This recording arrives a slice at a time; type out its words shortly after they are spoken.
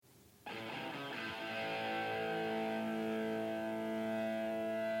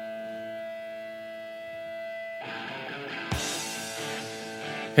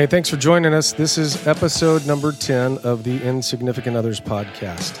Hey, thanks for joining us. This is episode number 10 of the Insignificant Others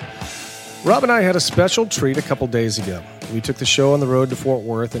podcast. Rob and I had a special treat a couple days ago. We took the show on the road to Fort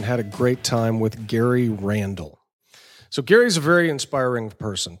Worth and had a great time with Gary Randle. So Gary's a very inspiring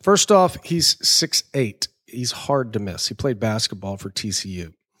person. First off, he's 6'8". He's hard to miss. He played basketball for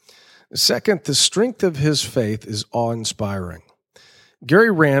TCU. Second, the strength of his faith is awe-inspiring.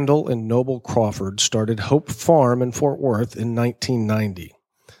 Gary Randle and Noble Crawford started Hope Farm in Fort Worth in 1990.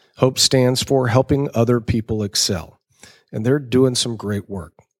 Hope stands for Helping Other People Excel, and they're doing some great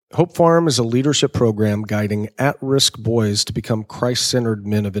work. Hope Farm is a leadership program guiding at-risk boys to become Christ-centered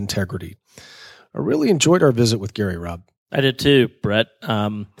men of integrity. I really enjoyed our visit with Gary, Rob. I did too, Brett.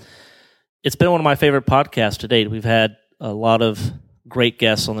 It's been one of my favorite podcasts to date. We've had a lot of great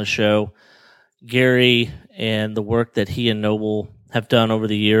guests on the show. Gary and the work that he and Noble have done over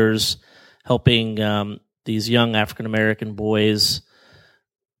the years, helping these young African-American boys,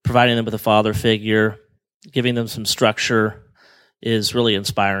 providing them with a father figure, giving them some structure is really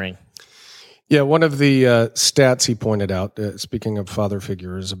inspiring. Yeah, one of the stats he pointed out, speaking of father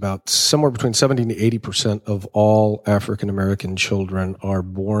figure, is about somewhere between 70 to 80% of all African-American children are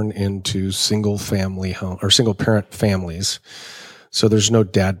born into single-family home or single-parent families. So there's no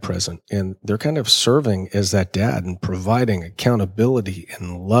dad present, and they're kind of serving as that dad and providing accountability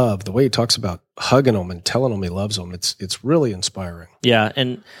and love. The way he talks about hugging them and telling them he loves them, it's really inspiring. Yeah,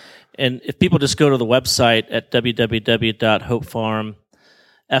 and if people just go to the website at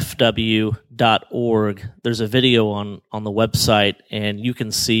www.hopefarmfw.org, there's a video on the website, and you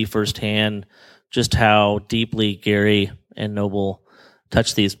can see firsthand just how deeply Gary and Noble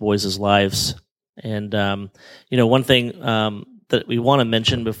touch these boys' lives. And one thing that we want to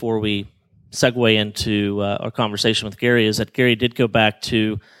mention before we segue into our conversation with Gary is that Gary did go back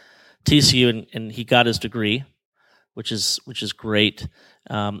to TCU and he got his degree, which is great.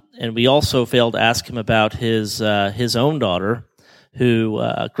 And we also failed to ask him about his own daughter, who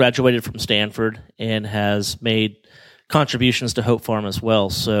graduated from Stanford and has made contributions to Hope Farm as well.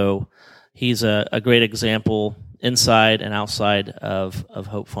 So he's a great example inside and outside of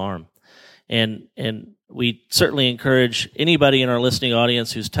Hope Farm. And we certainly encourage anybody in our listening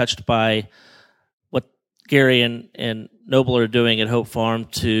audience who's touched by what Gary and Noble are doing at Hope Farm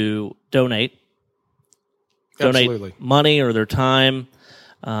to donate. Absolutely. Donate money or their time.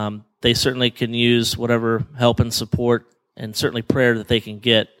 They certainly can use whatever help and support and certainly prayer that they can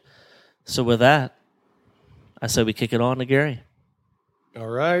get. So with that, I say we kick it on to Gary. All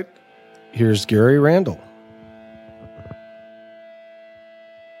right. Here's Gary Randle.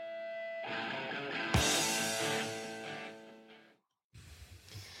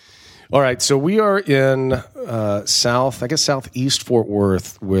 All right, so we are in southeast Fort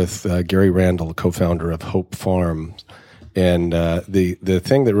Worth with Gary Randle, co-founder of Hope Farm. And the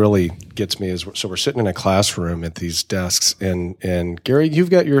thing that really gets me is, so we're sitting in a classroom at these desks, and Gary, you've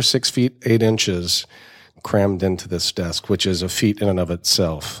got your 6 feet 8 inches crammed into this desk, which is a feat in and of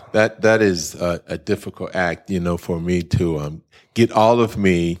itself. That is a difficult act, for me to get all of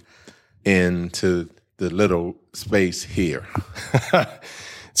me into the little space here.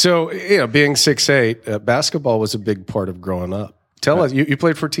 So, being 6'8", basketball was a big part of growing up. Tell us, you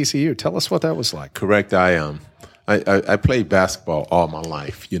played for TCU. Tell us what that was like. Correct, I played basketball all my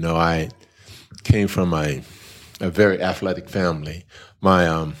life. I came from a very athletic family.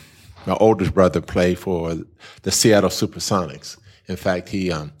 My oldest brother played for the Seattle Supersonics. In fact,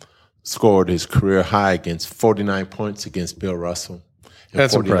 he scored his career high against 49 points against Bill Russell. And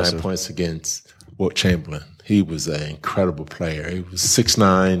That's 49 impressive. Points against Wilt Chamberlain. He was an incredible player. He was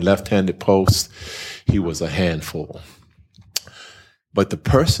 6'9", left-handed post. He was a handful. But the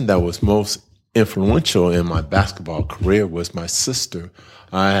person that was most influential in my basketball career was my sister.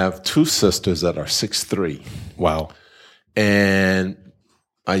 I have 2 sisters that are 6'3". Wow. And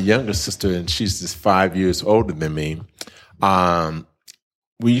my younger sister, and she's just 5 years older than me,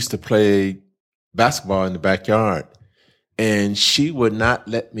 we used to play basketball in the backyard. And she would not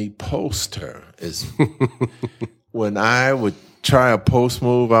let me post her. When I would try a post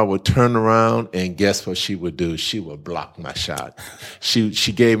move, I would turn around, and guess what she would do? She would block my shot. She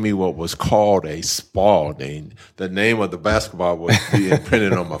gave me what was called a Spalding. The name of the basketball would be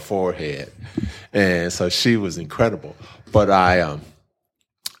imprinted on my forehead. And so she was incredible. But I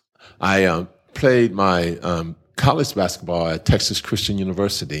played my college basketball at Texas Christian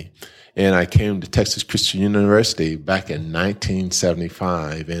University. And I came to Texas Christian University back in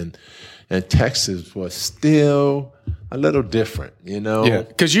 1975, and Texas was still a little different, Yeah,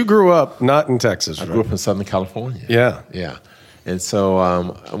 because you grew up not in Texas, I right? grew up in Southern California. Yeah. And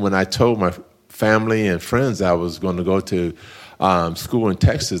so when I told my family and friends I was going to go to school in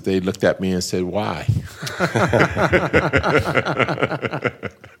Texas, they looked at me and said, "Why?"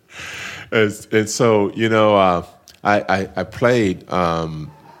 and so, I played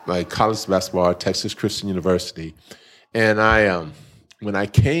my college basketball at Texas Christian University, and when I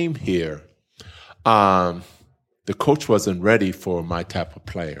came here, the coach wasn't ready for my type of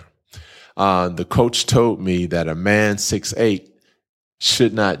player. The coach told me that a man 6'8"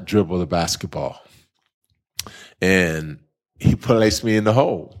 should not dribble the basketball, and he placed me in the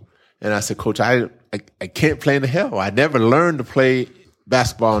hole. And I said, "Coach, I can't play in the hole. I never learned to play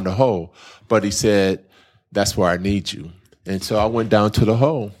basketball in the hole." But he said, "That's where I need you." And so I went down to the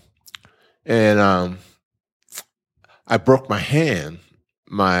hole, and I broke my hand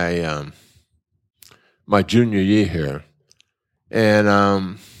my junior year here. And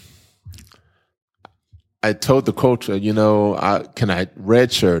I told the coach, can I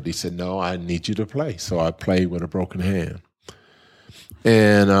redshirt? He said, "No, I need you to play." So I played with a broken hand.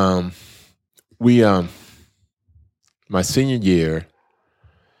 And my senior year,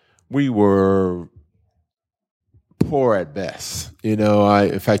 we were poor at best.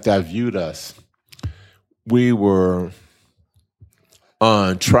 In fact, I viewed us. We were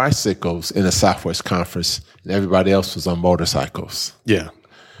on tricycles in the Southwest Conference, and everybody else was on motorcycles. Yeah.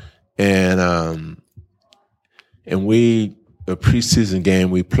 And the preseason game,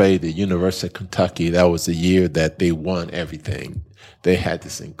 we played the University of Kentucky. That was the year that they won everything. They had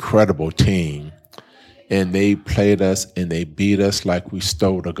this incredible team, and they played us and they beat us like we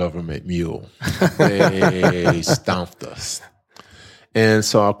stole a government mule. They stomped us. And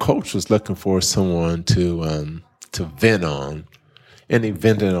so our coach was looking for someone to vent on, and he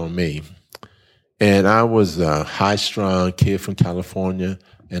vented on me. And I was a high-strung kid from California,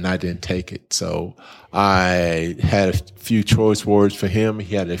 and I didn't take it. So I had a few choice words for him.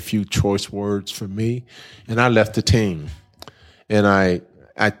 He had a few choice words for me, and I left the team. And I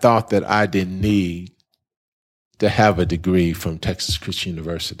thought that I didn't need to have a degree from Texas Christian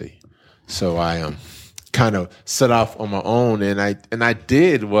University. So I kind of set off on my own, and I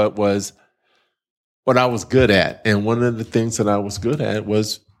did what I was good at. And one of the things that I was good at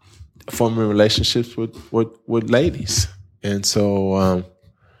was forming relationships with ladies. And so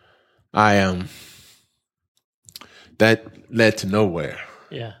that led to nowhere.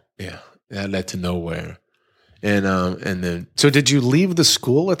 Yeah. Yeah, that led to nowhere. And then. So did you leave the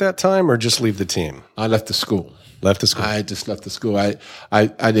school at that time, or just leave the team? I left the school. Left the school. I just left the school. I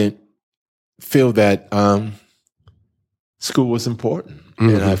didn't feel that school was important,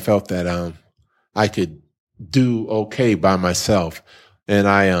 and I felt that I could do okay by myself, and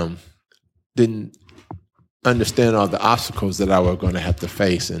I didn't understand all the obstacles that I was going to have to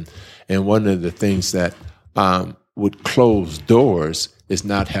face, and one of the things that would close doors is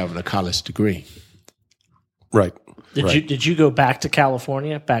not having a college degree. Right. Did you go back to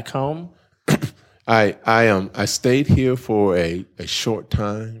California, back home? I stayed here for a short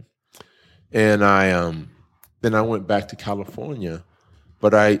time, and then I went back to California,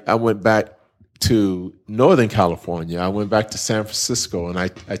 but I went back to Northern California. I went back to San Francisco, and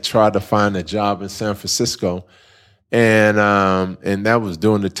I tried to find a job in San Francisco, and that was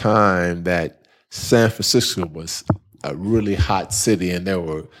during the time that San Francisco was a really hot city, and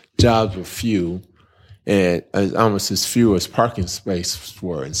jobs were few, and almost as few as parking spaces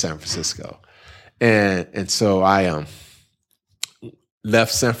were in San Francisco. And so I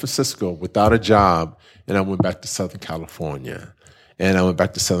left San Francisco without a job, and I went back to Southern California. And I went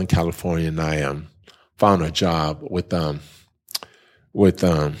back to Southern California, and I found a job with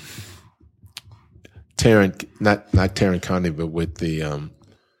Tarrant, not Tarrant County, but with the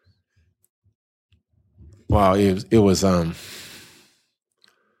it was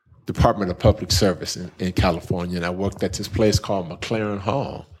Department of Public Service in California, and I worked at this place called McLaren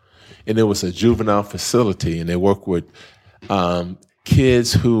Hall, and it was a juvenile facility, and they worked with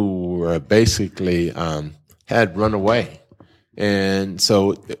kids who were basically had run away. And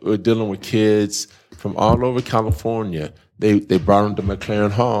so we're dealing with kids from all over California. They brought them to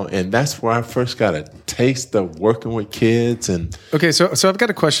McLaren Hall, and that's where I first got a taste of working with kids. And okay, so I've got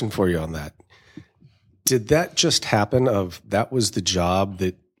a question for you on that. Did that just happen that was the job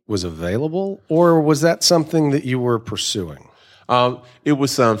that was available, or was that something that you were pursuing? It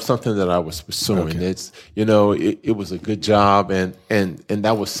was something that I was pursuing. Okay. It's it was a good job, and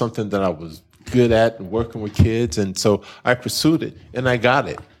that was something that I was good at, working with kids, and so I pursued it, and I got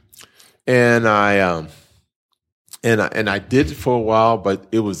it, and I did it for a while, but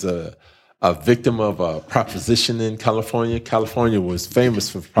it was a victim of a proposition in California. California was famous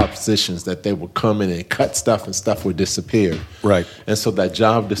for propositions that they would come in and cut stuff, and stuff would disappear. Right, and so that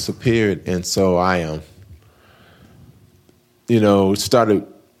job disappeared, and so started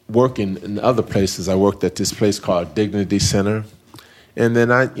working in other places. I worked at this place called Dignity Center. And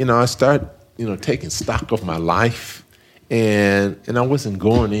then I started, taking stock of my life, and I wasn't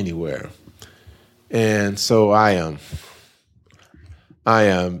going anywhere. And so I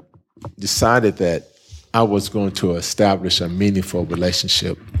decided that I was going to establish a meaningful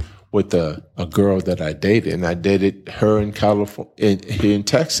relationship with a girl that I dated, and I dated her in California, here in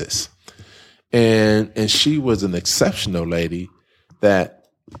Texas. And she was an exceptional lady that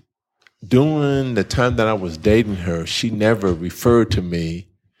during the time that I was dating her, she never referred to me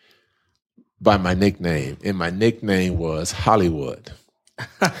by my nickname. And my nickname was Hollywood.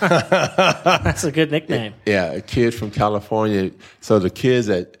 That's a good nickname. Yeah, a kid from California. So the kids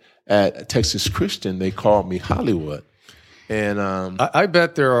at Texas Christian, they called me Hollywood. And I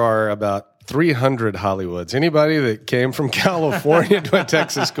bet there are about 300 Hollywoods. Anybody that came from California to a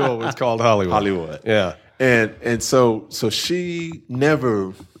Texas school was called Hollywood. Hollywood. Yeah. And so she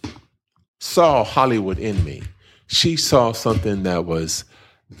never saw Hollywood in me. She saw something that was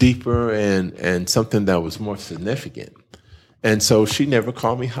deeper and something that was more significant. And so she never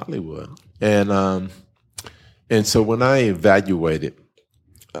called me Hollywood. And so when I evaluated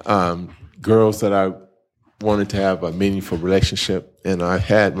girls that I wanted to have a meaningful relationship, and I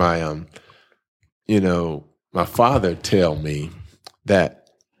had my my father tell me that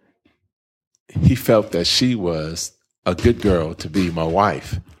he felt that she was a good girl to be my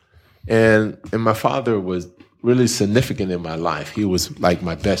wife. And my father was really significant in my life. He was like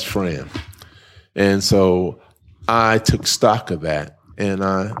my best friend. And so I took stock of that, and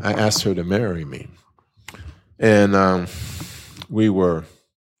I asked her to marry me. And we were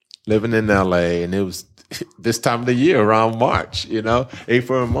living in L.A., and it was this time of the year, around March,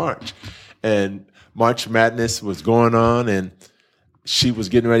 April and March. And March Madness was going on, and she was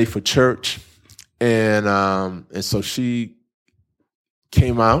getting ready for church. And so she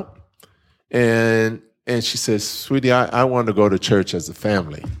came out, and she says, "Sweetie, I want to go to church as a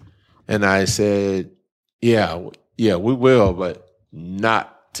family." And I said, yeah, we will, but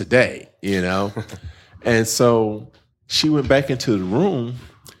not today, And so she went back into the room,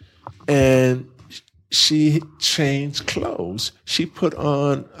 and she changed clothes. She put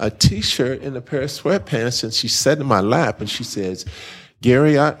on a T-shirt and a pair of sweatpants, and she sat in my lap, and she says,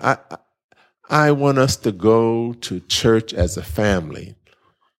 "Gary, I want us to go to church as a family."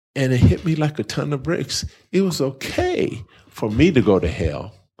 And it hit me like a ton of bricks. It was okay for me to go to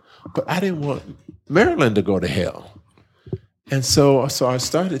hell, but I didn't want Marilyn to go to hell. And so I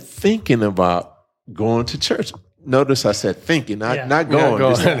started thinking about going to church. Notice I said thinking, not going,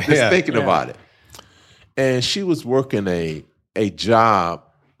 just thinking about it. And she was working a job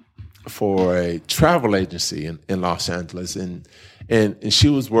for a travel agency in Los Angeles, and she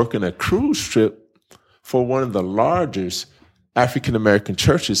was working a cruise trip for one of the largest African American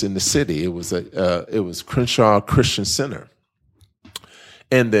churches in the city. It was Crenshaw Christian Center.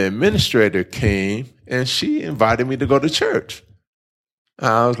 And the administrator came, and she invited me to go to church.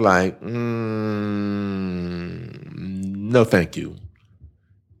 I was like, no, thank you.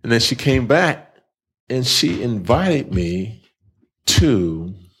 And then she came back, and she invited me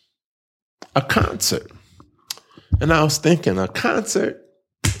to a concert. And I was thinking, a concert?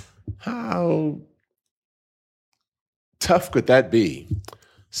 How tough could that be?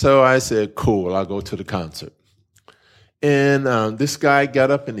 So I said, cool, I'll go to the concert. And this guy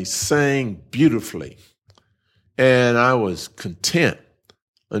got up and he sang beautifully. And I was content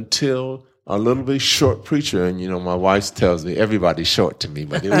until a little bit short preacher, and my wife tells me everybody's short to me,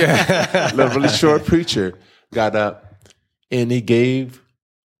 but it was a little really short preacher got up and he gave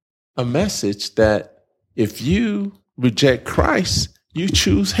a message that if you reject Christ, you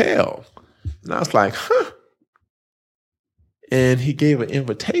choose hell. And I was like, huh. And he gave an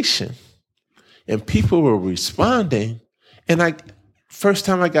invitation, and people were responding. And first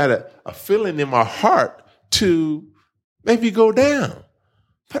time I got a feeling in my heart to maybe go down.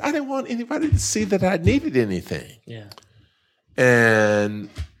 But I didn't want anybody to see that I needed anything. Yeah. And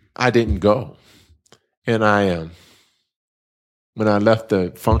I didn't go. And when I left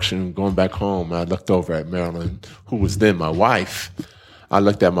the function, going back home, I looked over at Marilyn, who was then my wife. I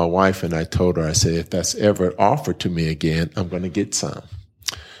looked at my wife and I told her, I said, if that's ever offered to me again, I'm going to get some.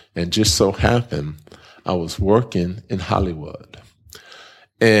 And just so happened, I was working in Hollywood.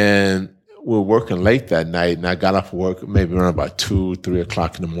 And we were working late that night, and I got off work maybe around about 2, 3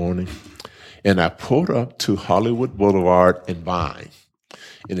 o'clock in the morning. And I pulled up to Hollywood Boulevard and Vine.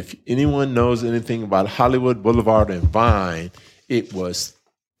 And if anyone knows anything about Hollywood Boulevard and Vine, it was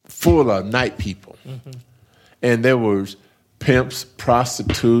full of night people. Mm-hmm. And there was pimps,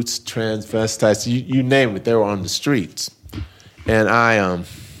 prostitutes, transvestites, you name it, they were on the streets. And I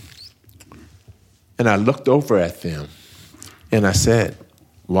looked over at them, and I said,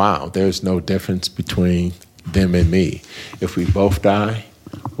 wow, there's no difference between them and me. If we both die,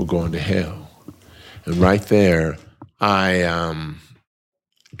 we're going to hell. And right there, I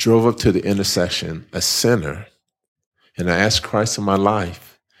drove up to the intersection, a sinner, and I asked Christ in my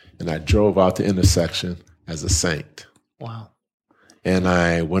life, and I drove out the intersection as a saint. Wow. And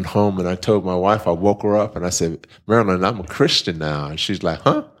I went home and I told my wife, I woke her up and I said, Marilyn, I'm a Christian now. And she's like,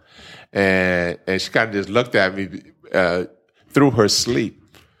 huh? And she kind of just looked at me through her sleep.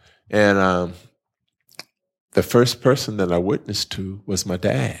 And the first person that I witnessed to was my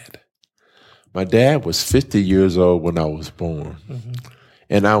dad. My dad was 50 years old when I was born. Mm-hmm.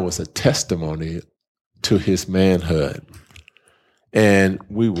 And I was a testimony to his manhood. And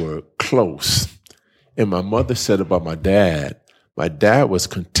we were close. And my mother said about my dad was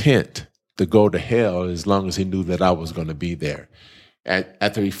content to go to hell as long as he knew that I was going to be there.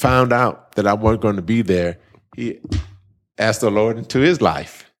 After he found out that I wasn't going to be there, he asked the Lord into his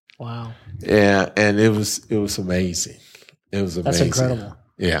life. Wow. Yeah, and it was amazing. It was amazing. That's incredible.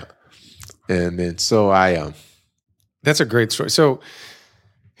 Yeah. And then so I That's a great story. So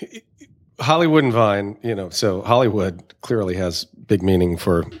Hollywood and Vine, so Hollywood clearly has big meaning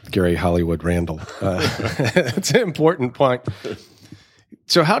for Gary Hollywood Randle. It's an important point.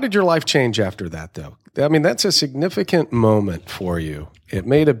 So how did your life change after that, though? I mean, that's a significant moment for you. It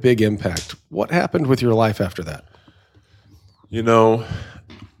made a big impact. What happened with your life after that?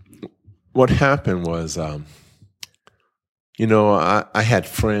 What happened was, I had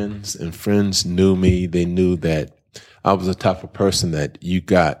friends, and friends knew me. They knew that I was the type of person that you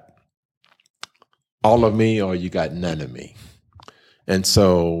got all of me or you got none of me. And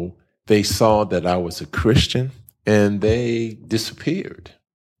so they saw that I was a Christian and they disappeared.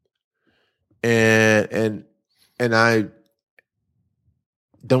 And I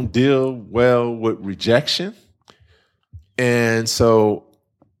don't deal well with rejection. And so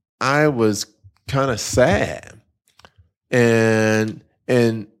I was kind of sad. And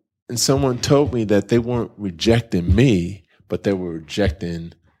someone told me that they weren't rejecting me, but they were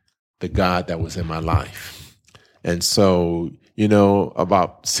rejecting the God that was in my life. And so,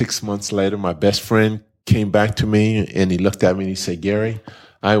 about 6 months later, my best friend came back to me and he looked at me and he said, Gary,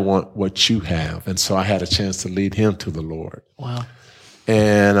 I want what you have. And so I had a chance to lead him to the Lord. Wow.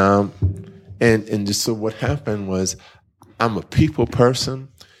 And just so what happened was I'm a people person.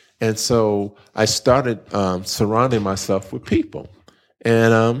 And so I started surrounding myself with people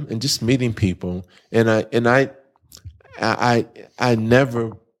and just meeting people. And I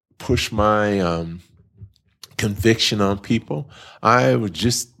never push my conviction on people. I would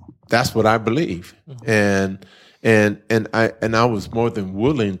that's what I believe. Mm-hmm. And I was more than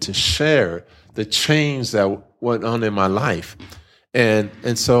willing to share the change that went on in my life.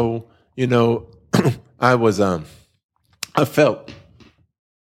 And so, I felt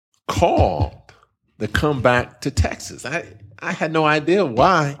called to come back to Texas. I had no idea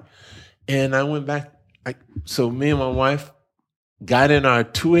why. And I went back. So me and my wife got in our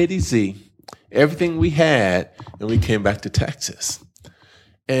 280Z, everything we had, and we came back to Texas.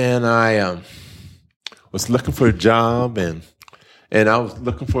 And I was looking for a job, and I was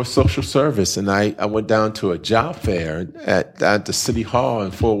looking for a social service. And I went down to a job fair at the City Hall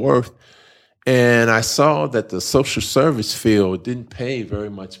in Fort Worth, and I saw that the social service field didn't pay very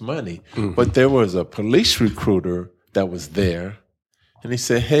much money, mm-hmm. but there was a police recruiter that was there, and he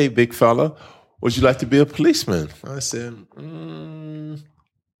said, "Hey, big fella, would you like to be a policeman?" I said,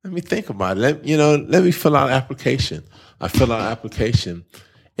 "Let me think about it. Let me fill out an application." I filled out an application,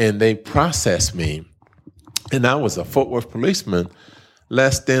 and they processed me, and I was a Fort Worth policeman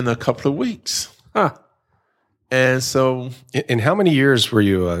less than a couple of weeks. Huh. And so, in how many years were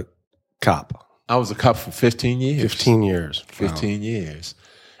you a cop? I was a cop for 15 years. 15 years. 15 years.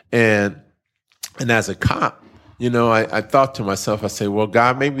 And as a cop, I thought to myself, I said, well,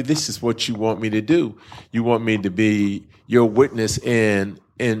 God, maybe this is what you want me to do. You want me to be your witness in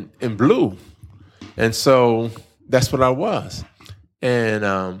blue. And so that's what I was. And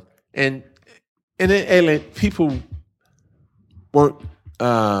then people weren't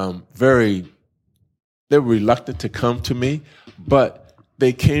they were reluctant to come to me, but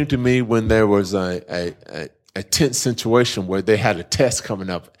they came to me when there was a tense situation where they had a test coming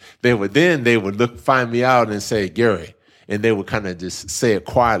up. They would find me out and say, Gary, and they would kind of just say it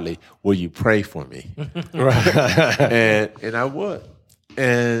quietly, will you pray for me? Right. and I would.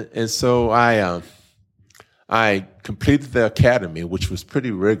 And so I completed the academy, which was pretty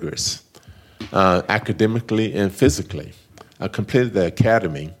rigorous, academically and physically. I completed the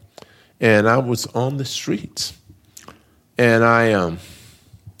academy, and I was on the streets. And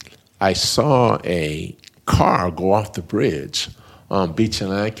I saw a car go off the bridge on Beach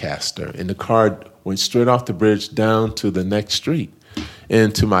and Lancaster, and the car went straight off the bridge down to the next street.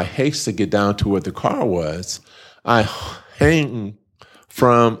 And to my haste to get down to where the car was, I hung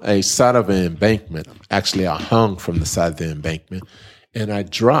from a side of an embankment. Actually, I hung from the side of the embankment, and I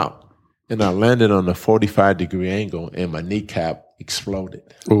dropped, and I landed on a 45-degree angle, and my kneecap exploded.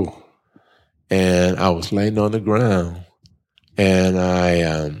 Ooh. And I was laying on the ground, and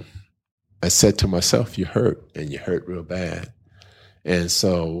I said to myself, "You hurt, and you hurt real bad." And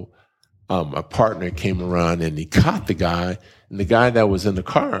so my partner came around, and he caught the guy, and the guy that was in the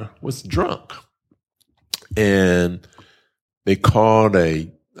car was drunk. And they called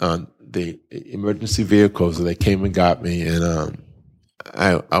the emergency vehicles, and they came and got me, and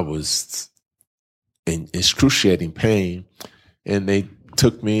I was in excruciating pain, and they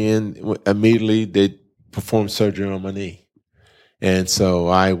took me in immediately. They performed surgery on my knee, and so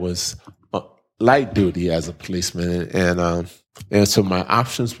I was light duty as a policeman, and so my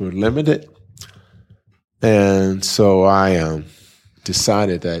options were limited, and so I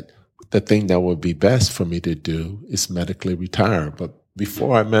decided that the thing that would be best for me to do is medically retire. But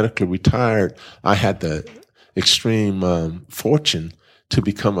before I medically retired, I had the extreme fortune to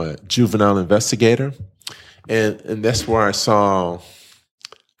become a juvenile investigator, and that's where I saw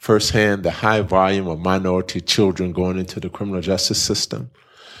firsthand the high volume of minority children going into the criminal justice system.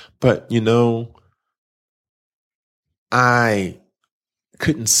 But, I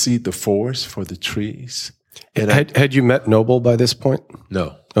couldn't see the forest for the trees. And had you met Noble by this point?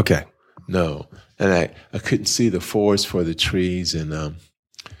 No. Okay. No. And I couldn't see the forest for the trees. And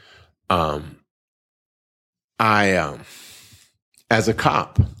I as a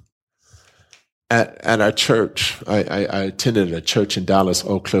cop at our church, I attended a church in Dallas,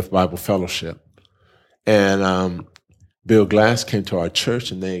 Oak Cliff Bible Fellowship. And Bill Glass came to our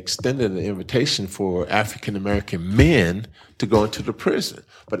church, and they extended an invitation for African-American men to go into the prison.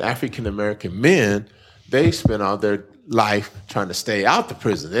 But African-American men, they spend all their life trying to stay out the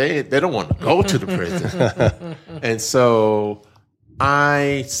prison. They don't want to go to the prison. And so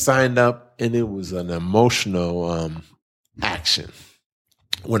I signed up, and it was an emotional action.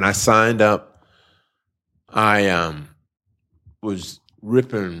 When I signed up, I was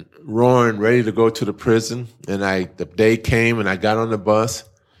ripping, roaring, ready to go to the prison. And the day came, and I got on the bus,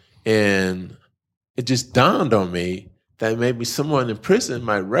 and it just dawned on me that maybe someone in prison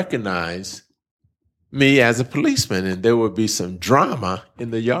might recognize me as a policeman, and there would be some drama in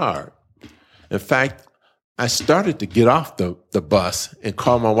the yard. In fact, I started to get off the bus and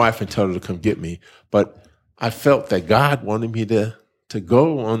call my wife and tell her to come get me. But I felt that God wanted me to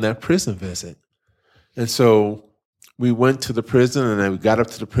go on that prison visit. And so we went to the prison, and then we got up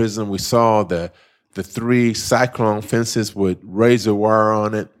to the prison. We saw the 3 cyclone fences with razor wire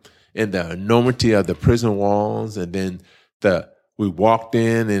on it, and the enormity of the prison walls. And then we walked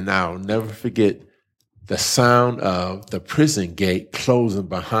in, and I'll never forget the sound of the prison gate closing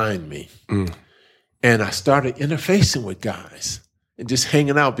behind me. Mm. And I started interfacing with guys and just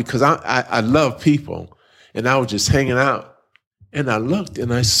hanging out, because I love people. And I was just hanging out. And I looked,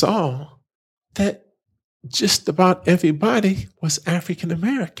 and I saw that just about everybody was African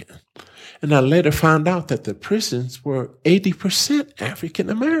American. And I later found out that the prisons were 80% African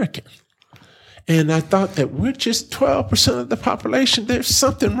American. And I thought that we're just 12% of the population. There's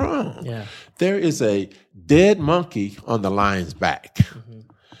something wrong. Yeah. There is a dead monkey on the lion's back. Mm-hmm.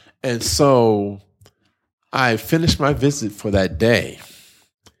 And so I finished my visit for that day.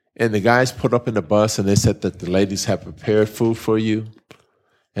 And the guys put up in the bus, and they said that the ladies have prepared food for you.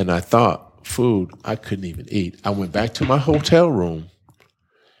 And I thought, food, I couldn't even eat. I went back to my hotel room,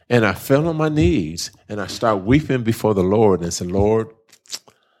 and I fell on my knees, and I started weeping before the Lord and said, Lord,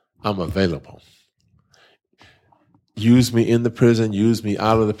 I'm available. Use me in the prison, use me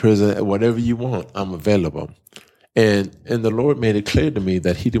out of the prison, whatever you want, I'm available. And the Lord made it clear to me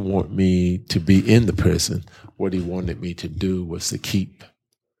that he didn't want me to be in the prison. What he wanted me to do was to keep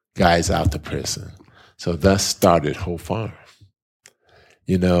guys out the prison. So thus started Hope Farm.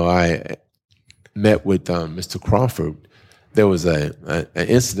 I met with Mr. Crawford. There was an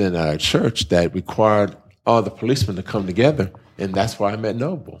incident at our church that required all the policemen to come together, and that's why I met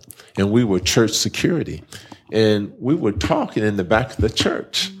Noble. And we were church security. And we were talking in the back of the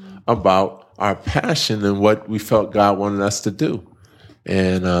church about our passion and what we felt God wanted us to do.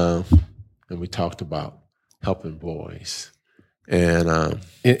 And we talked about helping boys. And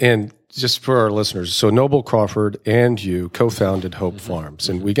just for our listeners, so Noble Crawford and you co-founded Hope Farms,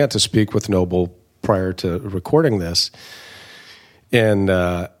 and we got to speak with Noble prior to recording this. And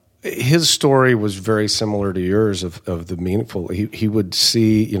his story was very similar to yours of the meaningful. He would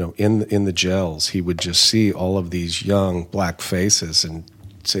see, in the jails, he would just see all of these young black faces and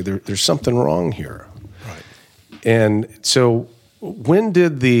say, there's something wrong here. Right. And so when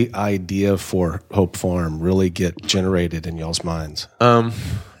did the idea for Hope Farm really get generated in y'all's minds?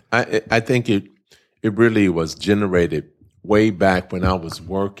 I think it really was generated way back when I was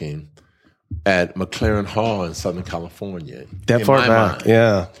working at McLaren Hall in Southern California. That far back,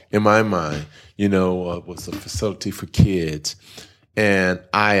 yeah. In my mind, it was a facility for kids. And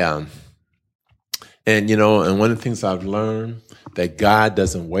and one of the things I've learned, that God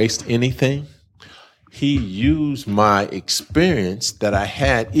doesn't waste anything. He used my experience that I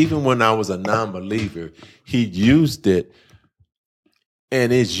had, even when I was a non-believer. He used it,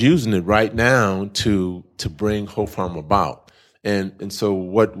 and is using it right now to bring Hope Farm about. And so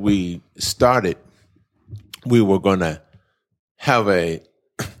what we started, we were going to have a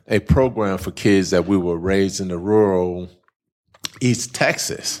program for kids that we were raised in the rural East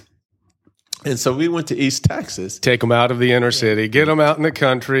Texas. And so we went to East Texas. Take them out of the inner city, get them out in the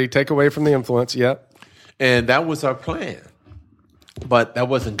country, take away from the influence, yep. And that was our plan. But that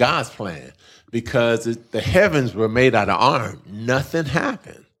wasn't God's plan, because the heavens were made out of iron. Nothing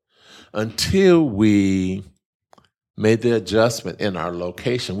happened until we made the adjustment in our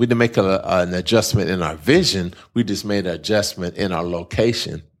location. We didn't make an adjustment in our vision. We just made an adjustment in our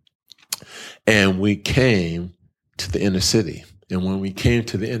location. And we came to the inner city. And when we came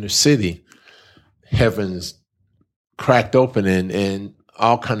to the inner city, heavens cracked open and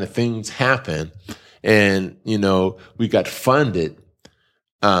all kind of things happened. And, we got funded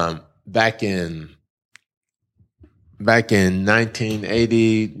back in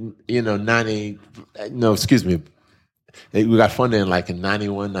 1980, we got funded in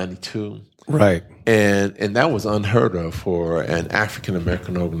 91, 92. Right. And that was unheard of for an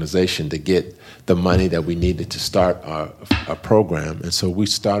African-American organization to get the money that we needed to start our program. And so we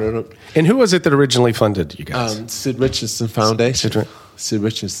started it. And who was it that originally funded you guys? Sid Richardson Foundation. Sid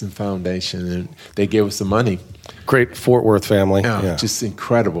Richardson Foundation. And they gave us the money. Great Fort Worth family. Yeah. Just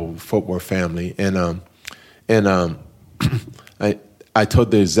incredible Fort Worth family. And I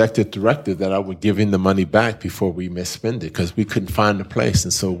told the executive director that I would give him the money back before we misspend it, because we couldn't find a place.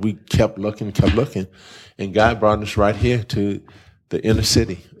 And so we kept looking. And God brought us right here to the inner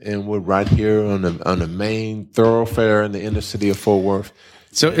city. And we're right here on the main thoroughfare in the inner city of Fort Worth.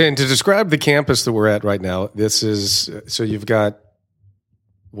 So, and to describe the campus that we're at right now, so you've got,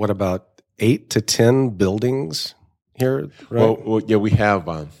 what, about 8 to 10 buildings here, right? Well, yeah, we have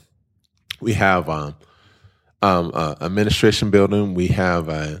administration building. We have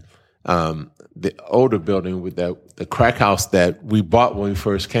the older building with the crack house that we bought when we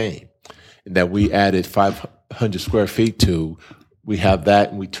first came, and that we added 500 square feet to. We have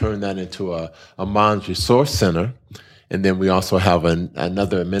that, and we turned that into a Mom's Resource Center. And then we also have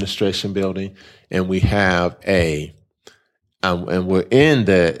another administration building, and we have and we're in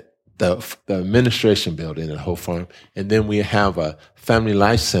the administration building at Hope Farm, and then we have a Family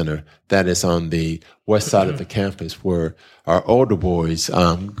Life Center that is on the west side of the campus, where our older boys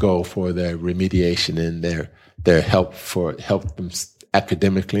go for their remediation and their help them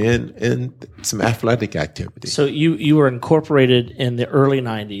academically and some athletic activities. So you were incorporated in the early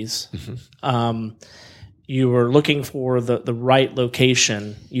 90s. Mm-hmm. You were looking for the right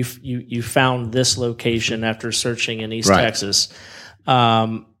location. You found this location after searching in East Texas.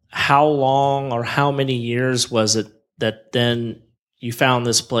 How long or how many years was it that then you found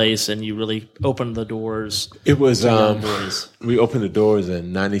this place and you really opened the doors? It was we opened the doors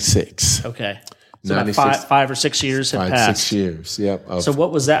in 96. Okay. So about 5 or 6 years had passed. 6 years, yep. So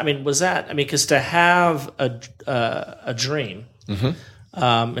what was that? I mean, because to have a dream, mm-hmm.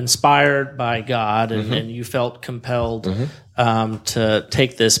 Inspired by God, and, mm-hmm. and you felt compelled mm-hmm. To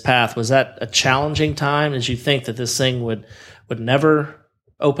take this path, was that a challenging time? Did you think that this thing would never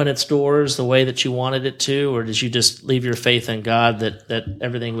open its doors the way that you wanted it to, or did you just leave your faith in God that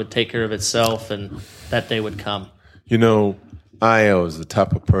everything would take care of itself and that day would come? I was the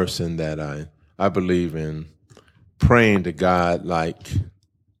type of person that I believe in praying to God like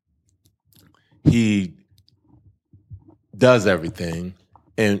He does everything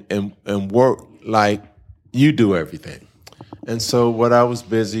and work like you do everything. And so what I was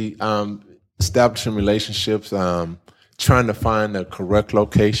busy establishing relationships, trying to find the correct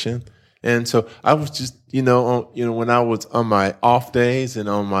location. And so I was just, when I was on my off days and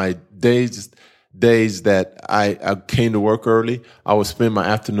on my days that I came to work early, I would spend my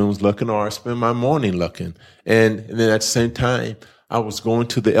afternoons looking, or I spend my morning looking. And then at the same time, I was going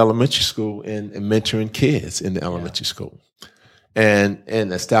to the elementary school and mentoring kids in the elementary school. and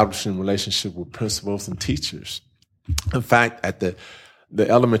establishing relationship with principals and teachers. In fact, at the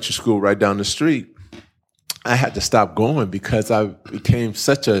elementary school right down the street, I had to stop going because I became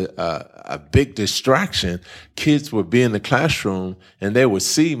such a big distraction. Kids would be in the classroom and they would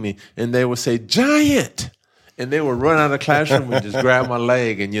see me and they would say, "Giant!" And they would run out of the classroom and just grab my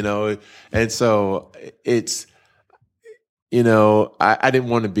leg. And so it's, I didn't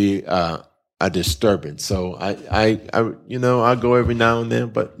want to be a disturbance. So I go every now and then,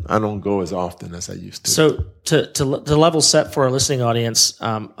 but I don't go as often as I used to. So to level set for our listening audience,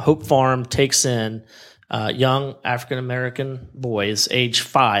 Hope Farm takes in young African American boys, age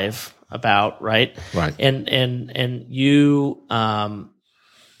 5, about right, and you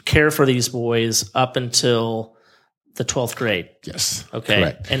care for these boys up until the 12th grade. Yes. Okay.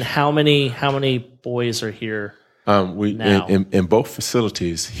 Correct. And how many boys are here? We now? In both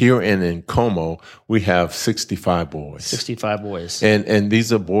facilities here and in Como, we have 65 boys. 65 boys. And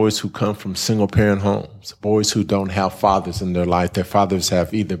these are boys who come from single parent homes, boys who don't have fathers in their life. Their fathers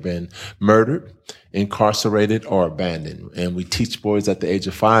have either been murdered, incarcerated, or abandoned. And we teach boys at the age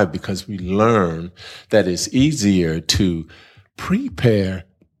of 5 because we learn that it's easier to prepare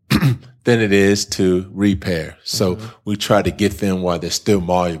than it is to repair. So we try to get them while they're still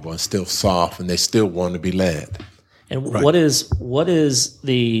malleable and still soft and they still want to be led. And what is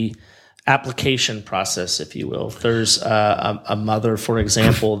the application process, if you will? If there's a mother, for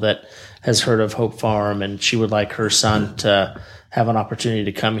example, that has heard of Hope Farm and she would like her son to have an opportunity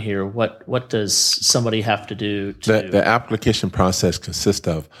to come here, what does somebody have to do? The application process consists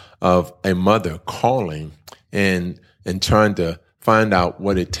of a mother calling and trying to find out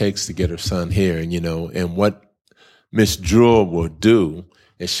what it takes to get her son here, and what Miss Jewel will do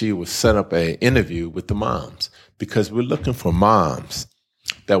is she will set up an interview with the moms, because we're looking for moms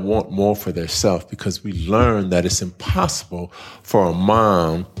that want more for themselves, because we learned that it's impossible for a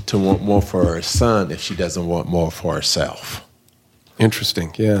mom to want more for her son if she doesn't want more for herself.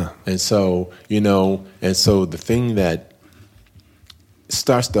 Interesting, yeah. And so, the thing that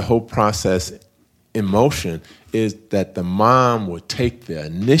starts the whole process in motion is that the mom would take the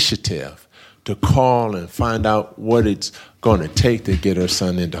initiative to call and find out what it's going to take to get her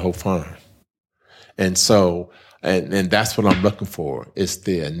son into Hope Farm. And so, and that's what I'm looking for, is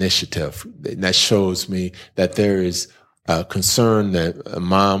the initiative. And that shows me that there is a concern, that a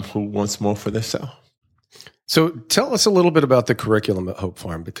mom who wants more for themselves. So tell us a little bit about the curriculum at Hope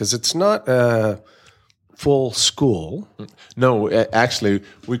Farm, because it's not a full school. No, actually,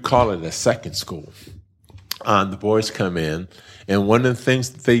 we call it a second school. The boys come in, and one of the things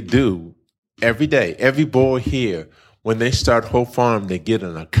that they do every day, every boy here, when they start Hope Farm, they get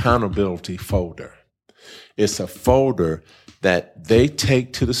an accountability folder. It's a folder that they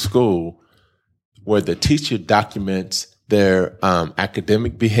take to the school where the teacher documents their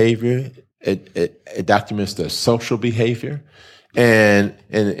academic behavior. It documents their social behavior. And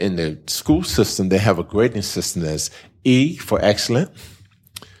in the school system, they have a grading system that's E for excellent,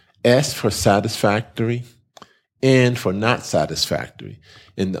 S for satisfactory, N for not satisfactory.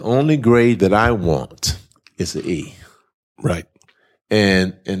 And the only grade that I want is an E. Right.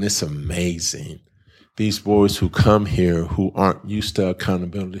 And it's amazing. These boys who come here who aren't used to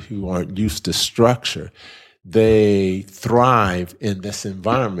accountability, who aren't used to structure, they thrive in this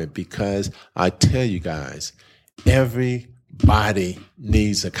environment, because I tell you guys, everybody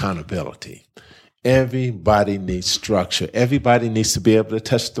needs accountability. Everybody needs structure. Everybody needs to be able to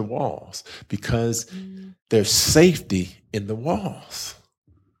touch the walls, because there's safety in the walls.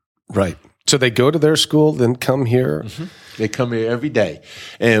 Right. So they go to their school, then come here. Mm-hmm. They come here every day.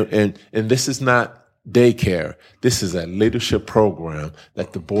 And this is not daycare. This is a leadership program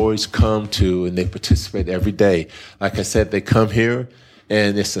that the boys come to, and they participate every day. Like I said, they come here,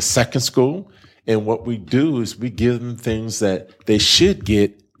 and it's a second school. And what we do is we give them things that they should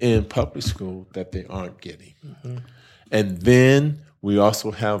get in public school that they aren't getting. Mm-hmm. And then we also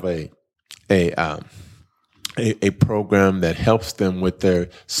have a program that helps them with their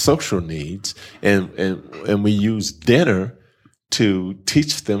social needs, and we use dinner to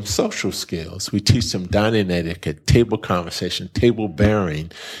teach them social skills. We teach them dining etiquette, table conversation, table bearing,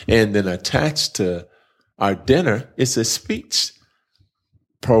 and then attached to our dinner is a speech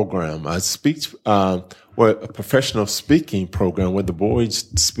program, a professional speaking program where the boys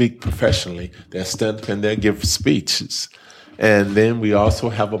speak professionally. They'll stand up and they'll give speeches. And then we also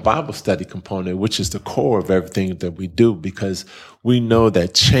have a Bible study component, which is the core of everything that we do, because we know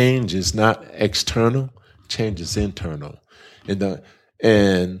that change is not external, change is internal.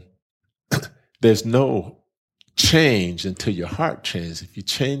 And there's no change until your heart changes. If you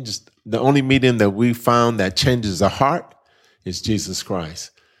change, the only medium that we found that changes the heart is Jesus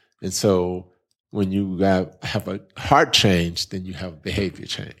Christ. And so when you have a heart change, then you have behavior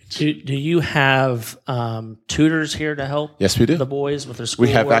change. Do you have tutors here to help? Yes, we do. The boys with their schoolwork?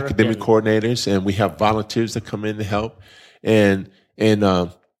 We have academic coordinators, and we have volunteers that come in to help. And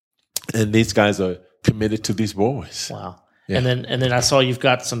these guys are committed to these boys. Wow. Yeah. And then I saw you've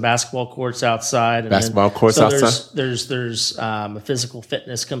got some basketball courts outside. Outside. There's a physical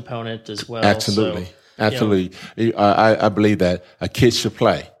fitness component as well. Absolutely. So, Absolutely. I believe that a kid should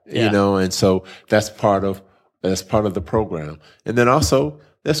play, and so that's part of the program. And then also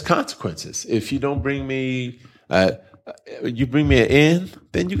there's consequences. If you don't bring me, you bring me an in,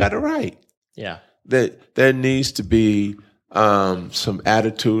 then you got it right. Yeah. There needs to be some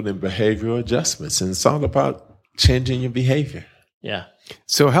attitude and behavioral adjustments, and it's all about changing your behavior. Yeah.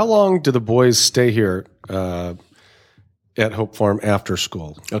 So how long do the boys stay here at Hope Farm after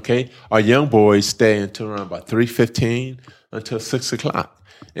school? Okay. Our young boys stay until around about 3:15 until 6 o'clock.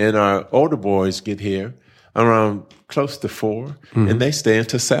 And our older boys get here around close to 4, and they stay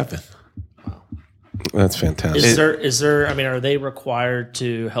until 7. That's fantastic. Is there? I mean, are they required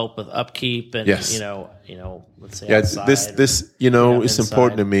to help with upkeep and Yes. let's say outside? This it's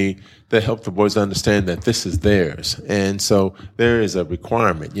important to me to help the boys understand that this is theirs, and so there is a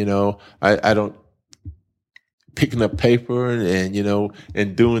requirement. I don't picking up paper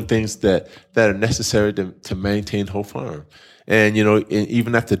and doing things that are necessary to maintain Hope Farm. And,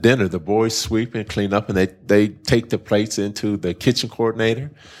 even after dinner, the boys sweep and clean up, and they take the plates into the kitchen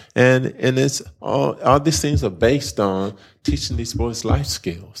coordinator. And it's all these things are based on teaching these boys life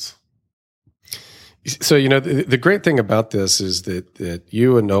skills. So, the great thing about this is that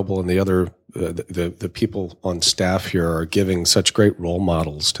you and Noble and the other the people on staff here are giving such great role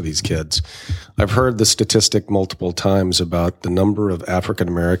models to these kids. I've heard the statistic multiple times about the number of African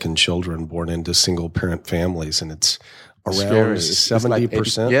American children born into single parent families, and it's around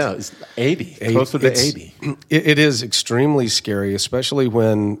 70%. Yeah, it's 80, closer to 80. It is extremely scary, especially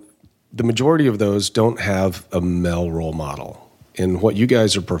when the majority of those don't have a male role model. And what you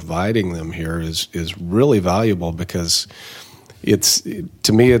guys are providing them here is really valuable, because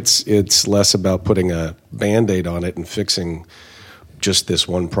to me it's less about putting a Band-Aid on it and fixing just this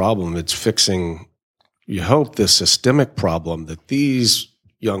one problem. It's fixing, you hope, this systemic problem that these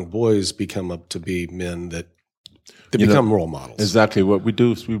young boys become up to be men that become role models. Exactly. What we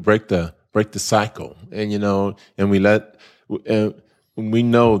do is we break the cycle, and and we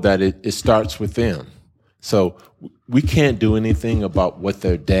know that it starts with them. So we can't do anything about what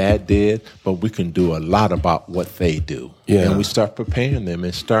their dad did, but we can do a lot about what they do. Yeah. And we start preparing them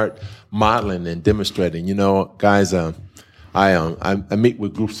and start modeling and demonstrating. Guys, I meet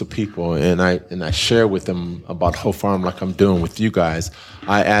with groups of people, and I share with them about Hope Farm like I'm doing with you guys.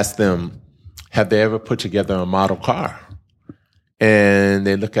 I ask them, have they ever put together a model car? And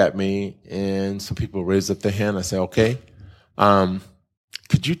they look at me, and some people raise up their hand. I say, okay,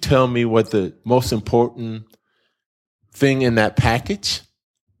 could you tell me what the most important thing in that package?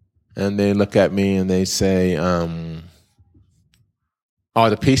 And they look at me and they say, are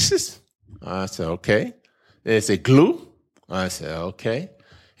the pieces? I said, okay. They say, glue? I said, okay.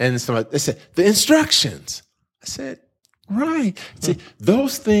 And so they said, the instructions. I said, right. See,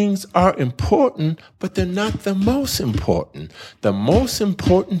 those things are important, but they're not the most important. The most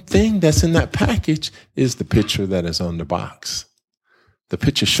important thing that's in that package is the picture that is on the box. The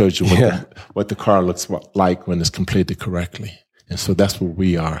picture shows you what the car looks like when it's completed correctly. And so that's where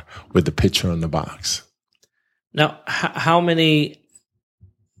we are with the picture on the box. Now, how many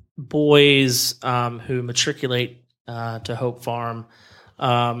boys who matriculate to Hope Farm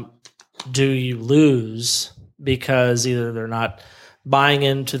do you lose because either they're not buying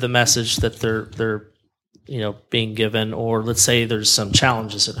into the message that they're being given, or let's say there's some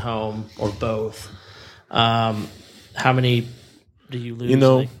challenges at home, or both? How many do you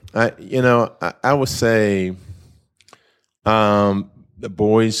lose? I would say the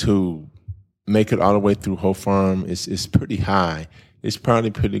boys who make it all the way through Hope Farm is pretty high. It's probably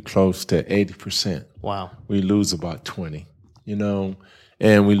pretty close to 80%. Wow. We lose about 20,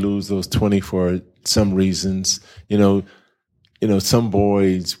 and we lose those 20 for some reasons. Some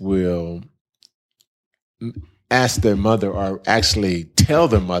boys will ask their mother, or actually tell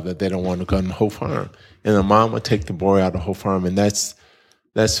their mother they don't want to go to Hope Farm, and the mom will take the boy out of Hope Farm, and that's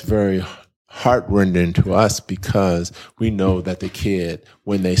very heartrending to us, because we know that the kid,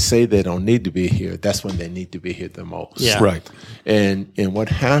 when they say they don't need to be here, that's when they need to be here the most. Yeah. Right. And what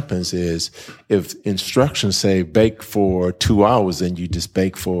happens is, if instructions say bake for 2 hours and you just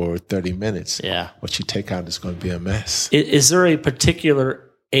bake for 30 minutes, what you take out is going to be a mess. Is there a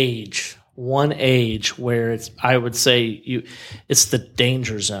particular age one age where I would say it's the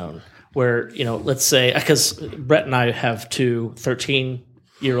danger zone where, let's say, because Brett and I have two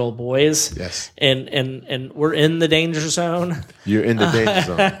 13-year-old boys. Yes. And we're in the danger zone. You're in the danger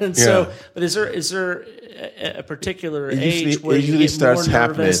zone. And so, but is there a particular age where you get more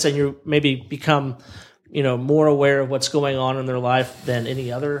nervous and you maybe become, more aware of what's going on in their life than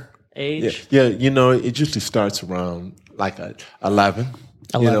any other age? Yeah, it usually starts around like 11.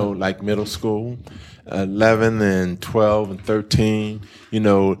 Like middle school, 11 and 12 and 13,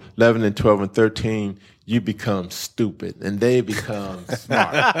 11 and 12 and 13, you become stupid and they become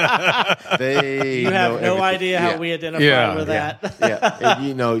smart. You have no idea how we identify with that. Yeah.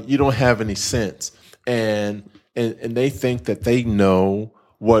 And, you don't have any sense. And they think that they know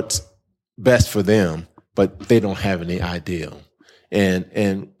what's best for them, but they don't have any idea.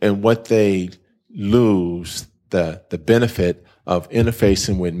 And what they lose, the benefit of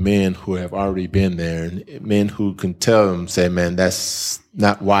interfacing with men who have already been there, and men who can tell them, say, man, that's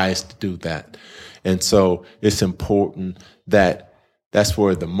not wise to do that. And so it's important that's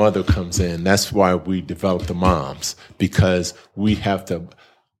where the mother comes in. That's why we develop the moms, because we have to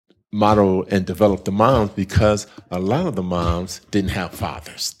model and develop the moms, because a lot of the moms didn't have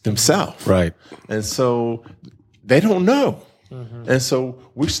fathers themselves. Right. And so they don't know. Mm-hmm. And so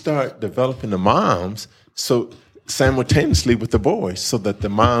we start developing the moms simultaneously with the boys, so that the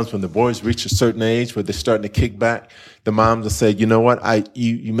moms, when the boys reach a certain age where they're starting to kick back, the moms will say, you know what,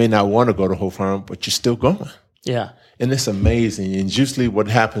 you may not want to go to Whole Farm, but you're still going. Yeah. And it's amazing. And usually what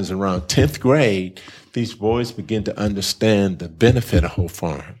happens around 10th grade, these boys begin to understand the benefit of Whole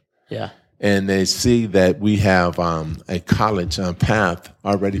Farm. Yeah. And they see that we have a college path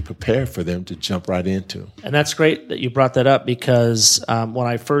already prepared for them to jump right into. And that's great that you brought that up, because when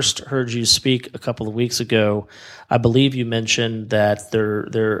I first heard you speak a couple of weeks ago, I believe you mentioned that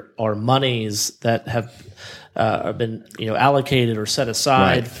there are monies that have been allocated or set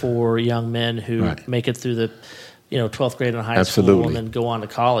aside for young men who make it through the 12th grade in high school and then go on to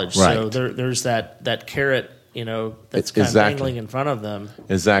college. Right. So there's that carrot. That's kind of dangling in front of them.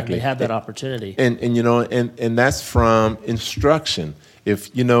 Exactly. And they have that opportunity. And that's from instruction. If,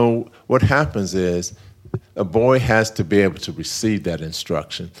 what happens is a boy has to be able to receive that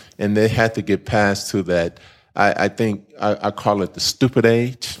instruction, and they have to get past to that. I think I call it the stupid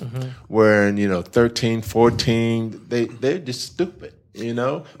age, where, 13, 14, they're just stupid.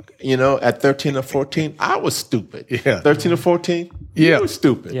 At 13 or 14, I was stupid. Yeah. 13 or 14, you were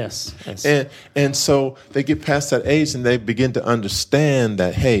stupid. Yes. And so they get past that age and they begin to understand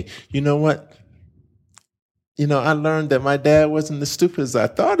that, hey, you know what? I learned that my dad wasn't as stupid as I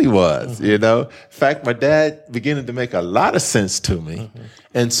thought he was, In fact, my dad beginning to make a lot of sense to me.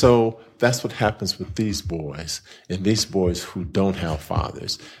 And so that's what happens with these boys, and these boys who don't have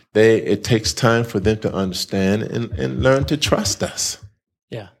fathers. It takes time for them to understand and learn to trust us.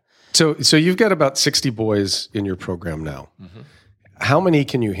 Yeah. So you've got about 60 boys in your program now. Mm-hmm. How many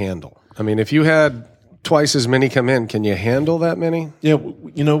can you handle? I mean, if you had twice as many come in, can you handle that many? Yeah,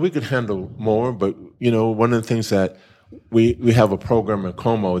 we could handle more, but, one of the things that we have a program in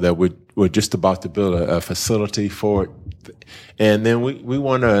Como that we're just about to build a facility for it. And then we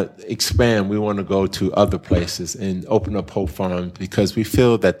want to expand. We want to go to other places and open up Whole Farm, because we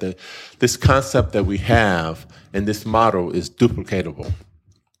feel that this concept that we have and this model is duplicatable.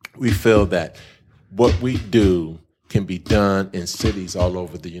 We feel that what we do can be done in cities all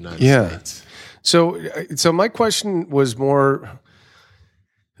over the United States. So my question was more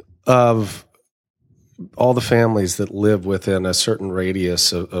of all the families that live within a certain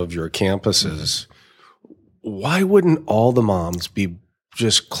radius of your campuses. Why wouldn't all the moms be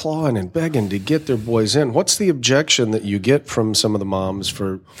just clawing and begging to get their boys in? What's the objection that you get from some of the moms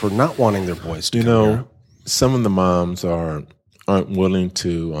for not wanting their boys to come here? Some of the moms aren't willing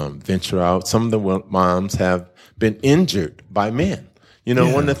to venture out. Some of the moms have been injured by men. One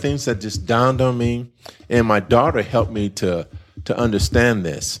of the things that just dawned on me, and my daughter helped me to understand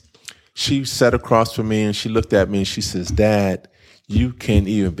this. She sat across from me and she looked at me and she says, Dad, you can't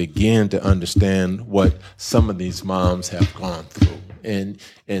even begin to understand what some of these moms have gone through. And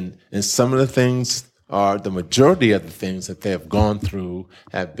some of the things the majority of the things that they have gone through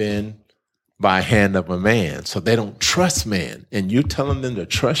have been by hand of a man. So they don't trust man. And you telling them to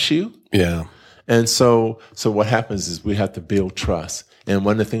trust you? Yeah. And so what happens is we have to build trust. And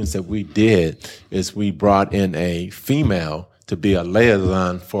one of the things that we did is we brought in a female to be a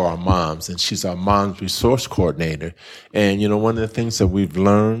liaison for our moms, and she's our mom's resource coordinator. And, one of the things that we've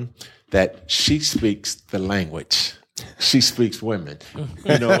learned, that she speaks the language. she speaks women.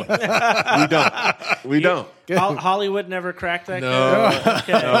 We don't. We don't. Hollywood never cracked that. No,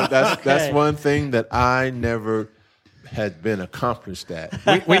 Okay. no. That's one thing that I never had been accomplished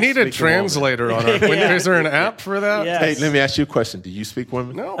at. We need a translator on our. Is there an app for that? Yes. Hey, let me ask you a question. Do you speak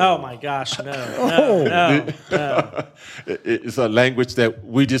women? No. Oh my gosh, no. It's a language that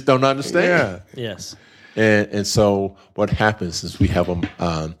we just don't understand. Yeah. Yes. And so what happens is we have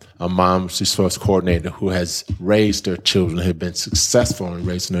a mom's resource coordinator who has raised her children, have been successful in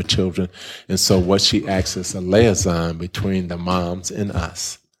raising her children. And so what she acts as a liaison between the moms and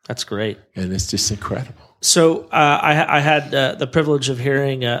us. That's great. And it's just incredible. So I had the privilege of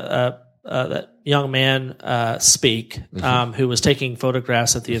hearing that young man speak, who was taking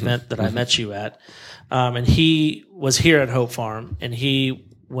photographs at the event that I met you at. And he was here at Hope Farm, and he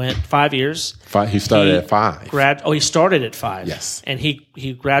went 5 years. He started at 5. He started at 5. Yes. And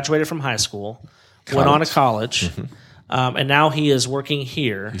he graduated from high school, went on to college, and now he is working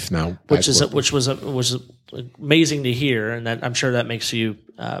here. He's now which was amazing to hear, and that I'm sure that makes you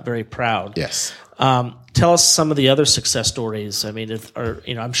very proud. Yes. Tell us some of the other success stories. I mean,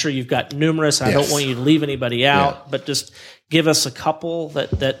 I'm sure you've got numerous. I don't want you to leave anybody out, but just give us a couple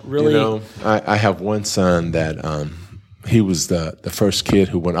that really. I have one son that he was the first kid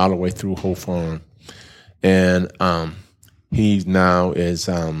who went all the way through Hope Farm, and he now is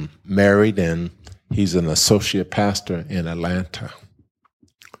married and he's an associate pastor in Atlanta.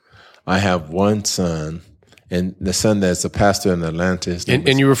 I have one son. And the son that's a pastor in Atlanta.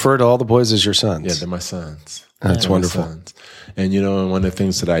 And you refer to all the boys as your sons? Yeah, they're my sons. That's wonderful. And, one of the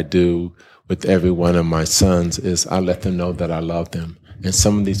things that I do with every one of my sons is I let them know that I love them. And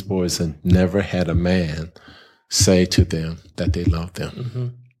some of these boys have never had a man say to them that they love them.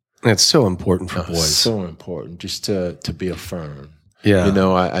 Mm-hmm. It's so important for boys. So important just to be affirmed. Yeah.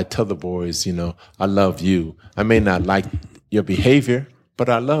 I tell the boys, I love you. I may not like your behavior, but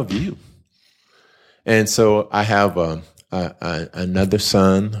I love you. And so I have another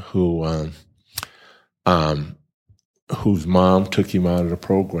son whose mom took him out of the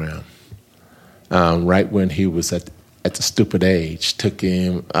program right when he was at the stupid age. Took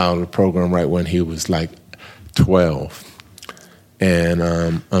him out of the program right when he was like 12,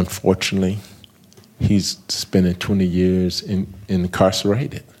 and unfortunately, he's spending 20 years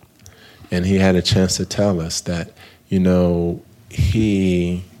incarcerated. And he had a chance to tell us that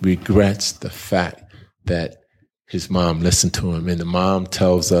he regrets the fact that his mom listened to him, and the mom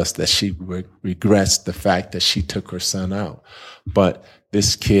tells us that she regrets the fact that she took her son out. But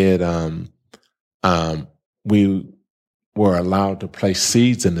this kid, we were allowed to place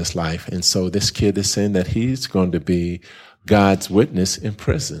seeds in his life, and so this kid is saying that he's going to be God's witness in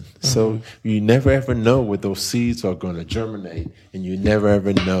prison. Mm-hmm. So you never ever know where those seeds are going to germinate, and you never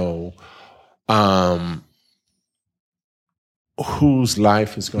ever know whose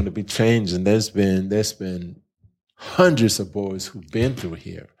life is going to be changed. And there's been hundreds of boys who've been through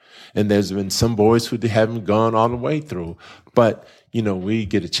here, and there's been some boys who haven't gone all the way through. But we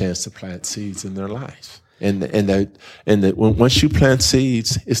get a chance to plant seeds in their lives, and once you plant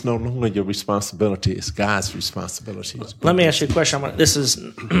seeds, it's no longer your responsibility; it's God's responsibility. Let me ask you a question. This is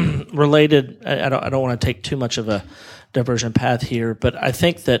related. I don't want to take too much of a diversion path here, but I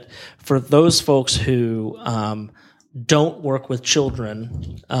think that for those folks who don't work with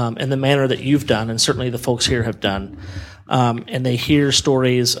children in the manner that you've done, and certainly the folks here have done, and they hear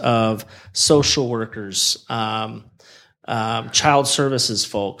stories of social workers, child services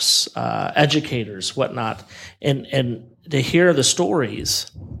folks, educators, whatnot, and to hear the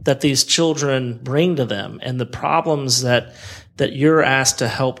stories that these children bring to them and the problems that you're asked to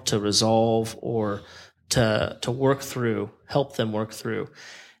help to resolve or to work through, help them work through.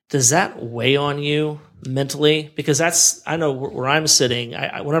 Does that weigh on you mentally? Because I know where I'm sitting.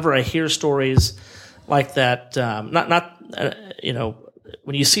 Whenever I hear stories like that,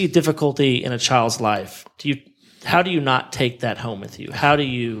 when you see difficulty in a child's life, how do you not take that home with you? How do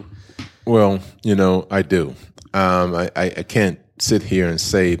you? Well, I do. I can't sit here and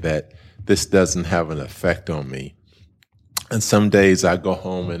say that this doesn't have an effect on me. And some days I go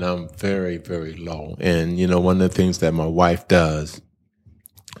home and I'm very, very low. And one of the things that my wife does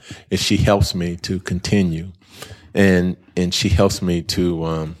is she helps me to continue, and she helps me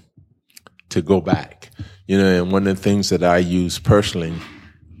to go back. And one of the things that I use personally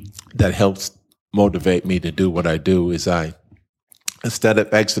that helps motivate me to do what I do is instead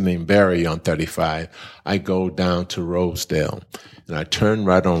of exiting Barry on 35, I go down to Rosedale, and I turn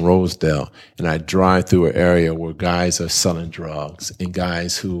right on Rosedale, and I drive through an area where guys are selling drugs and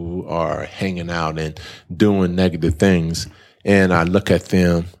guys who are hanging out and doing negative things. And I look at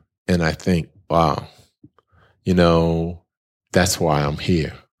them and I think, wow, that's why I'm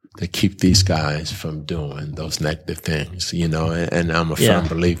here, to keep these guys from doing those negative things, and I'm a firm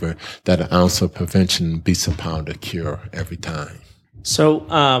believer that an ounce of prevention beats a pound of cure every time. So,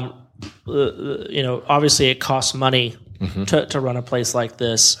 obviously it costs money to run a place like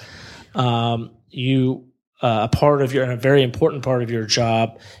this. A very important part of your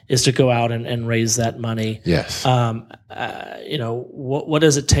job is to go out and raise that money. Yes. What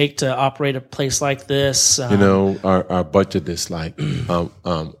does it take to operate a place like this? Our budget is like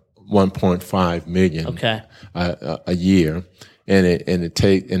 1.5 million a year, and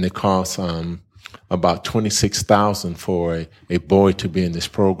it costs about $26,000 for a boy to be in this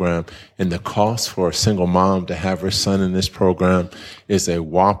program, and the cost for a single mom to have her son in this program is a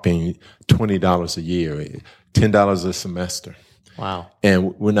whopping $20 a year, $10 a semester. Wow!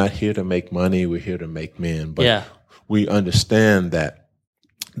 And we're not here to make money; we're here to make men. But we understand that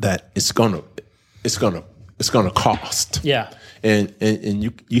it's gonna cost. Yeah. And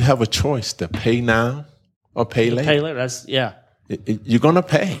you have a choice to pay now or pay later. Pay later. That's you're gonna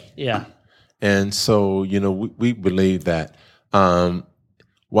pay. Yeah. And so, we believe that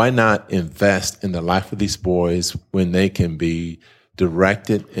why not invest in the life of these boys when they can be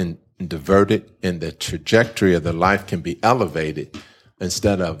directed and diverted, and the trajectory of their life can be elevated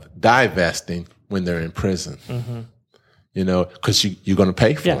instead of divesting when they're in prison. Because you're going to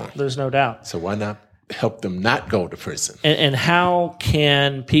pay for them. There's no doubt. So why not help them not go to prison? And how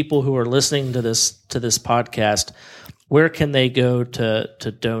can people who are listening to this podcast, where can they go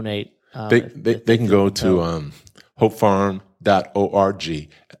to donate? They can go to hopefarm.org,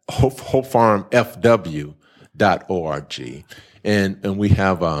 hopefarmfw.org, and we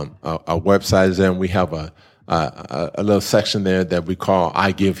have a website there, and we have a little section there that we call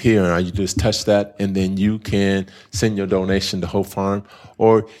 "I Give Here," and you just touch that, and then you can send your donation to Hope Farm,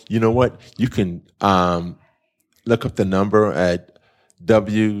 or you can look up the number at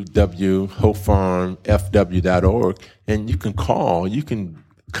www.hopefarmfw.org, and you can call. You can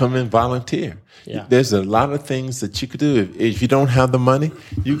come and volunteer. Yeah. There's a lot of things that you could do. If you don't have the money,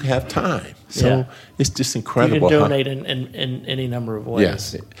 you have time. So it's just incredible. You can donate in any number of ways.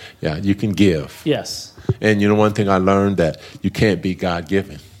 Yes. Yeah, you can give. Yes. And one thing I learned, that you can't be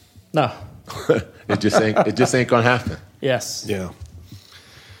God-given. No. It just ain't gonna happen. Yes. Yeah.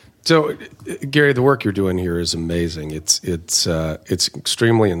 So, Gary, the work you're doing here is amazing. It's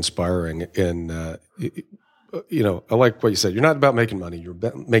extremely inspiring, and I like what you said. You're not about making money; you're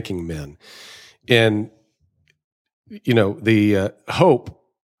about making men. And the hope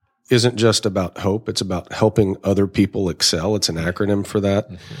isn't just about hope; it's about helping other people excel. It's an acronym for that.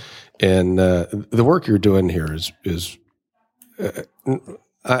 And the work you're doing here is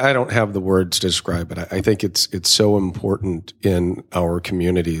I don't have the words to describe it. I think it's so important in our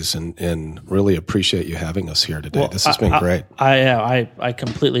communities, and really appreciate you having us here today. This has been great. I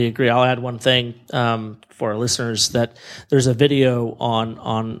completely agree. I'll add one thing for our listeners, that there's a video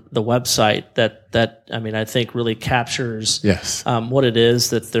on the website that I think really captures what it is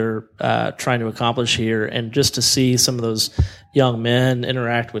that they're trying to accomplish here, and just to see some of those young men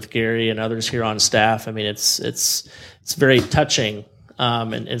interact with Gary and others here on staff. It's very touching.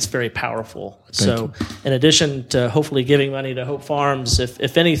 And it's very powerful. So in addition to hopefully giving money to Hope Farms,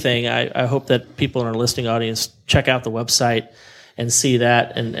 if anything, I hope that people in our listening audience check out the website and see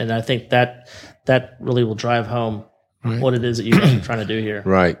that. And I think that really will drive home what it is that you guys are trying to do here.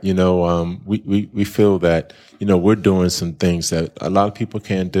 Right. We feel that, we're doing some things that a lot of people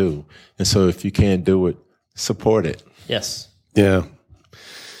can't do. And so if you can't do it, support it. Yes. Yeah.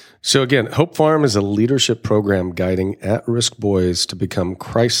 So again, Hope Farm is a leadership program guiding at-risk boys to become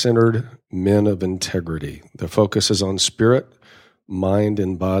Christ-centered men of integrity. The focus is on spirit, mind,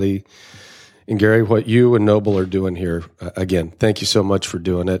 and body. And Gary, what you and Noble are doing here, again, thank you so much for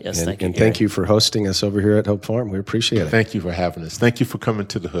doing it. Yes, and thank you for hosting us over here at Hope Farm. We appreciate it. Thank you for having us. Thank you for coming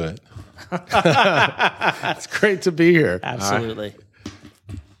to the hood. It's great to be here. Absolutely.